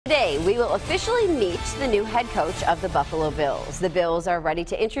Today, we will officially meet the new head coach of the Buffalo Bills. The Bills are ready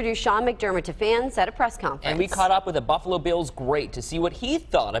to introduce Sean McDermott to fans at a press conference. And we caught up with the Buffalo Bills great to see what he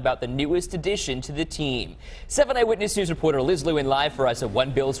thought about the newest addition to the team. 7 Eyewitness News reporter Liz Lewin live for us at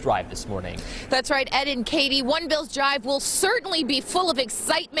One Bills Drive this morning. That's right, Ed and Katie. One Bills Drive will certainly be full of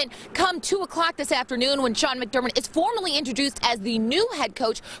excitement come 2 o'clock this afternoon when Sean McDermott is formally introduced as the new head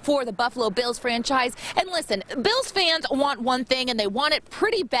coach for the Buffalo Bills franchise. And listen, Bills fans want one thing, and they want it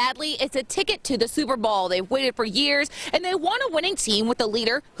pretty badly. It's a ticket to the Super Bowl. They've waited for years, and they want a winning team with a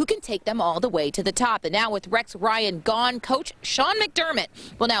leader who can take them all the way to the top. And now with Rex Ryan gone, coach Sean McDermott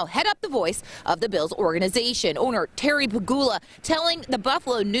will now head up the voice of the Bills organization. Owner Terry Pegula telling the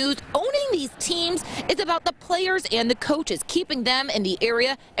Buffalo News owning these teams is about the players and the coaches, keeping them in the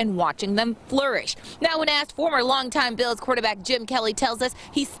area and watching them flourish. Now, when asked, former longtime Bills quarterback Jim Kelly tells us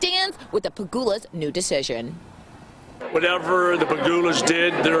he stands with the Pegula's new decision. Whatever the Pegulas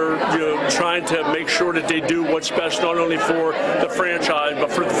did, they're trying to make sure that they do what's best not only for the franchise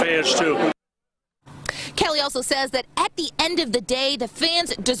but for the fans too. Kelly also says that at the end of the day, the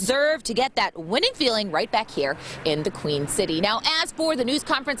fans deserve to get that winning feeling right back here in the Queen City. Now, as for the news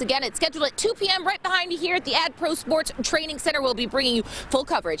conference, again, it's scheduled at 2 p.m. right behind you here at the Ad Pro Sports Training Center. We'll be bringing you full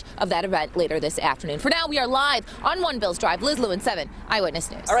coverage of that event later this afternoon. For now, we are live on One Bills Drive. Liz Lewin, 7 Eyewitness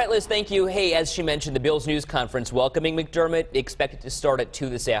News. All right, Liz, thank you. Hey, as she mentioned, the Bills news conference welcoming McDermott expected to start at 2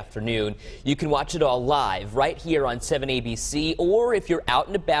 this afternoon. You can watch it all live right here on 7 ABC, or if you're out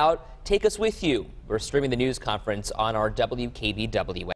and about, take us with you. We're streaming the news conference on our WKBW